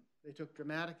stepped in. They took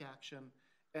dramatic action,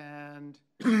 and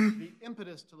the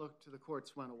impetus to look to the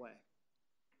courts went away.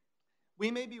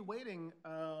 We may be waiting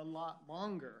a lot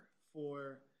longer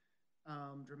for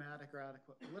dramatic or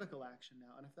adequate political action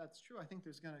now. And if that's true, I think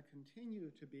there's going to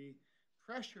continue to be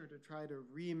pressure to try to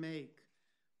remake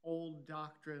old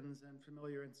doctrines and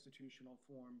familiar institutional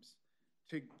forms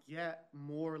to get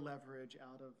more leverage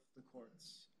out of the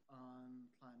courts on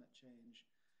climate change.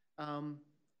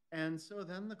 And so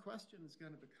then the question is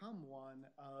going to become one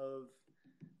of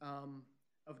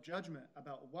judgment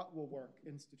about what will work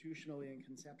institutionally and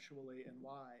conceptually and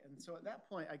why. And so at that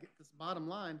point, I get this bottom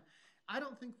line. I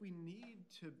don't think we need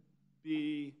to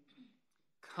be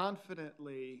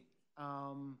confidently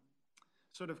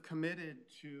sort of committed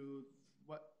to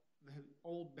what the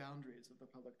old boundaries of the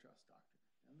public trust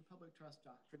doctrine. And the public trust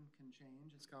doctrine can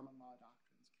change, as common law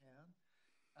doctrines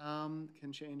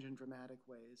can change in dramatic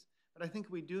ways. But I think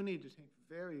we do need to take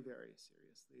very, very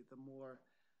seriously the more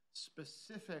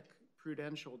specific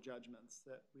prudential judgments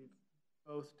that we've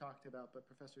both talked about, but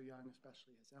Professor Young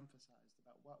especially has emphasized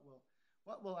about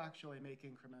what will actually make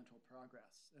incremental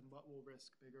progress and what will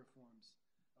risk bigger forms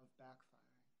of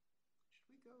backfiring.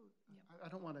 Should we go? Yep. I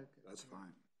don't want to. That's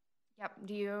fine. Yep.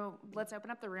 Let's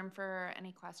open up the room for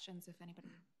any questions if anybody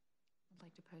would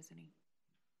like to pose any.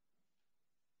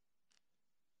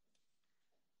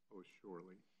 Oh,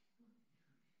 surely.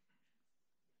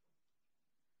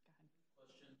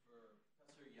 Question for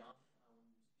Professor Young. When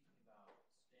you were speaking about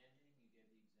standing, you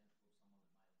gave the example of someone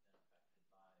that might have been affected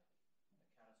by a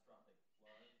catastrophic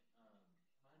flood. My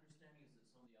understanding is that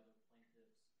some of the other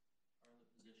plaintiffs are in the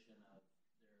position of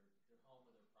their home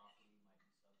or their property might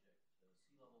be subject to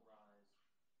sea level rise,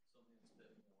 something that's a bit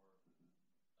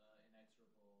more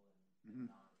inexorable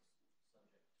and not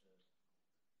subject to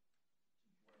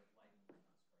where lightning might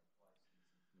not strike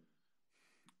twice.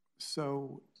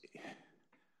 So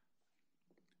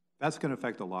that's going to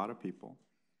affect a lot of people.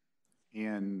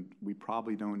 And we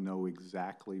probably don't know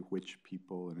exactly which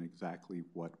people in exactly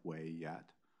what way yet.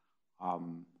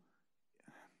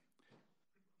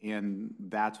 And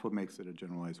that's what makes it a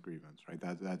generalized grievance, right?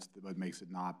 That's what makes it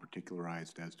not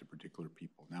particularized as to particular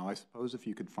people. Now, I suppose if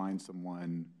you could find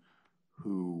someone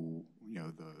who,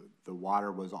 the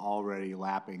water was already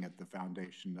lapping at the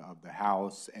foundation of the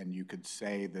house, and you could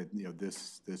say that,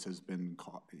 this has been,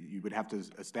 you would have to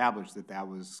establish that that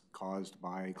was caused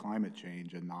by climate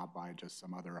change and not by just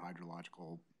some other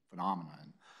hydrological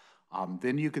phenomenon.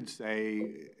 Then you could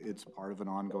say it's part of an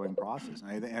ongoing process.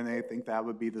 And I think that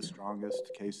would be the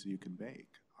strongest case that you can make.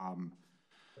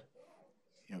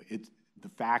 The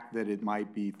fact that it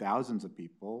might be thousands of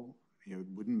people, it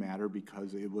wouldn't matter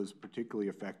because it was particularly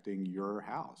affecting your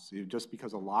house. Just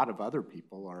because a lot of other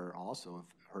people are also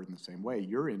hurt in the same way.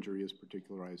 Your injury is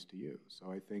particularized to you.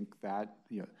 So I think that,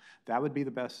 that would be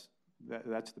the best,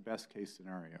 that's the best case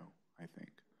scenario, I think.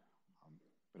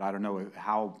 But I don't know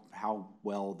how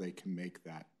well they can make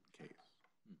that case.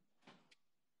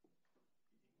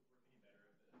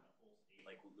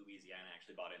 Like Louisiana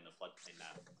actually brought in the floodplain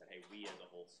map and said, hey, we as a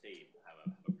whole state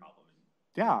have a problem.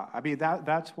 Yeah, I mean,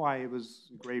 that's why it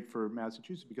was great for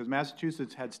Massachusetts, because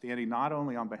Massachusetts had standing not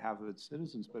only on behalf of its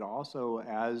citizens, but also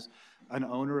as an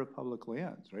owner of public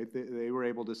lands, right? They were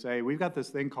able to say, we've got this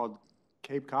thing called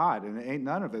Cape Cod, and ain't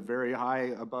none of it very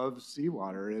high above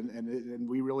seawater, and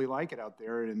we really like it out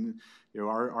there, and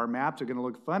our maps are going to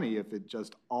look funny if it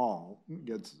just all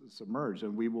gets submerged,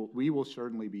 and we will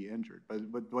certainly be injured.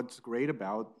 But what's great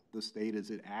about the state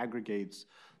is it aggregates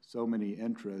so many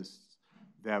interests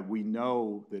that we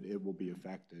know that it will be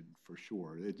affected for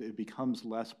sure. It becomes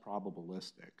less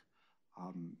probabilistic.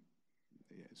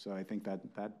 So I think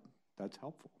that's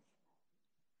helpful.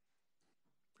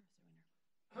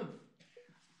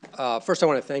 First, I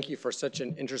want to thank you for such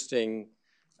an interesting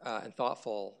and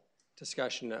thoughtful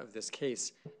discussion of this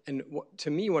case. And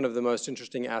to me, one of the most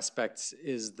interesting aspects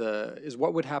is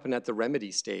what would happen at the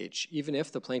remedy stage, even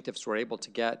if the plaintiffs were able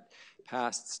to get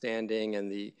past standing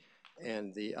and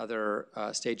the other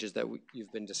stages that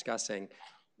you've been discussing.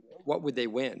 What would they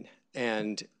win?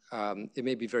 And it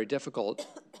may be very difficult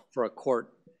for a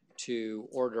court to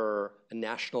order a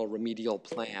national remedial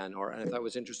plan, and I thought it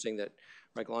was interesting that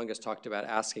Ryke Longus talked about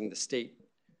asking the state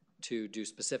to do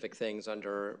specific things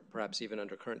perhaps even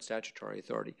under current statutory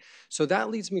authority. So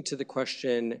that leads me to the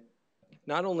question,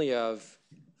 not only of,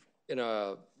 in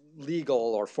a legal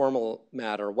or formal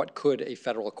matter, what could a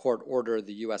federal court order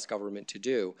the US government to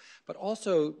do, but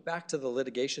also back to the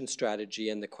litigation strategy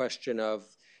and the question of,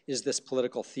 is this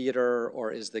political theater,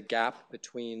 or is the gap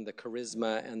between the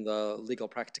charisma and the legal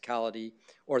practicality,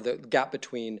 or the gap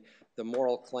between the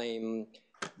moral claim,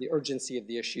 the urgency of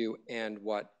the issue, and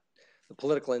what the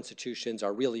political institutions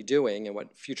are really doing and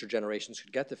what future generations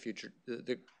could get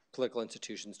the political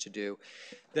institutions to do,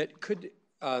 that could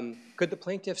the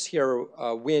plaintiffs here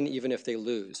win even if they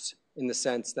lose, in the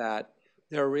sense that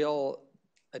their real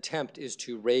attempt is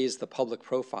to raise the public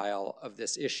profile of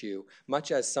this issue,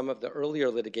 much as some of the earlier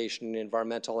litigation,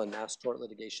 environmental and mass tort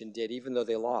litigation did, even though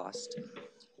they lost.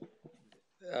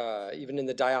 Even in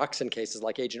the dioxin cases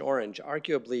like Agent Orange,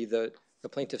 arguably the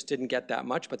plaintiffs didn't get that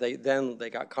much, but they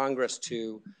got Congress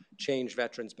to change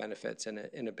veterans' benefits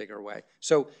in a bigger way.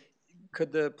 So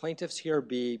could the plaintiffs here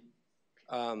be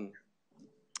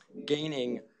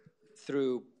gaining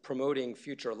through promoting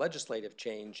future legislative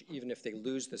change, even if they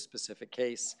lose the specific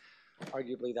case?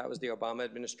 Arguably, that was the Obama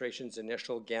administration's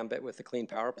initial gambit with the Clean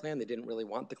Power Plan. They didn't really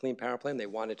want the Clean Power Plan. They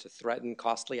wanted to threaten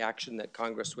costly action that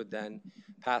Congress would then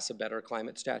pass a better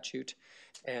climate statute.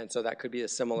 And so that could be a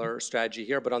similar strategy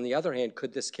here. But on the other hand,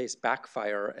 could this case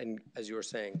backfire and, as you were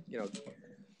saying,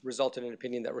 result in an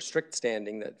opinion that restricts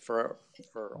standing that for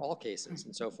all cases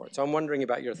and so forth? So I'm wondering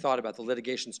about your thought about the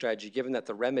litigation strategy, given that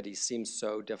the remedy seems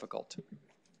so difficult.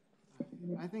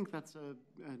 I think that's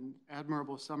an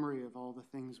admirable summary of all the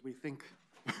things we think.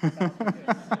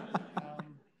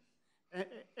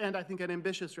 And I think an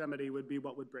ambitious remedy would be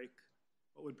what would break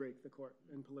the court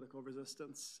in political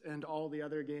resistance. And all the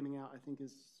other gaming out, I think,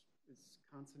 is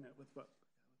consonant with what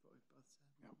we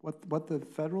both said. What the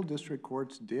federal district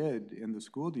courts did in the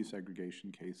school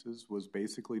desegregation cases was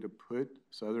basically to put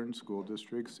southern school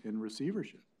districts in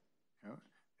receivership.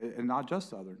 And not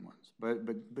just southern ones,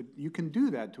 but you can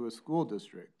do that to a school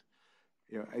district.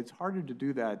 It's harder to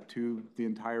do that to the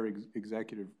entire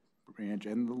executive branch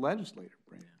and the legislative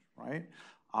branch, right?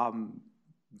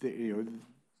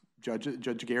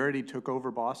 Judge Garrity took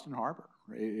over Boston Harbor,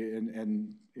 right?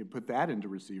 and put that into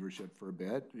receivership for a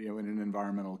bit, in an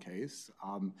environmental case.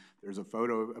 There's a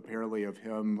photo apparently of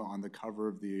him on the cover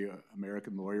of the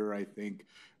American Lawyer, I think,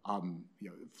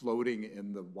 floating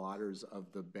in the waters of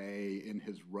the bay in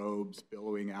his robes,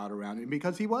 billowing out around him,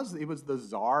 because he was the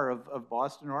czar of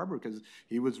Boston Harbor, because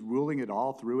he was ruling it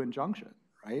all through injunction,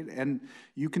 right? And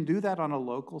you can do that on a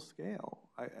local scale,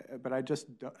 but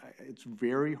it's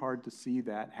very hard to see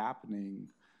that happening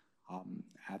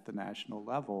at the national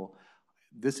level.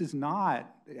 This is not,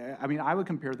 I would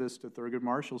compare this to Thurgood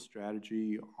Marshall's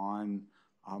strategy on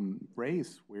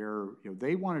race, where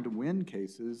they wanted to win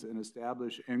cases and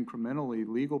establish incrementally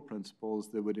legal principles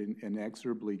that would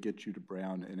inexorably get you to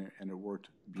Brown, and it worked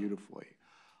beautifully.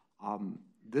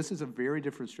 This is a very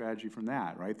different strategy from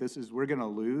that, right? This is, we're going to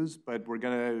lose, but we're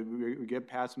going to get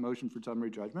past a motion for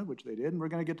summary judgment, which they did, and we're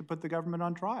going to get to put the government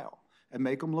on trial and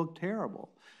make them look terrible.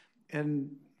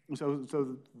 And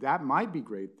so that might be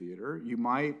great theater. You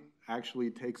might actually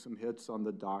take some hits on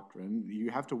the doctrine. You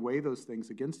have to weigh those things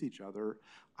against each other.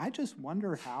 I just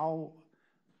wonder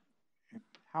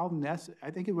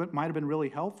I think it might have been really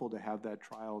helpful to have that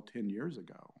trial 10 years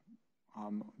ago.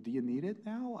 Do you need it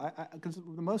now? Because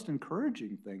the most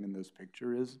encouraging thing in this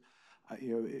picture is,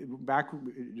 back,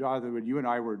 Jonathan, when you and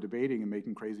I were debating and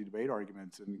making crazy debate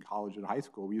arguments in college and high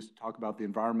school, we used to talk about the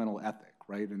environmental ethic,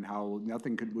 right? And how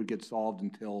nothing would get solved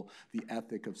until the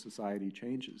ethic of society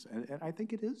changes. And I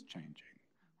think it is changing,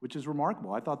 which is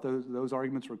remarkable. I thought those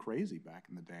arguments were crazy back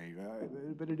in the day,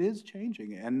 but it is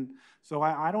changing. And so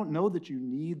I don't know that you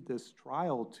need this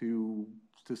trial to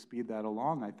speed that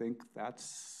along. I think that's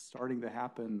starting to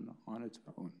happen on its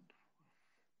own.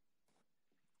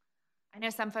 I know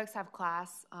some folks have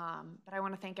class, but I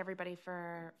want to thank everybody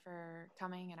for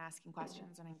coming and asking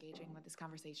questions and engaging with this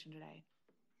conversation today.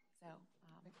 So,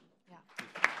 yeah.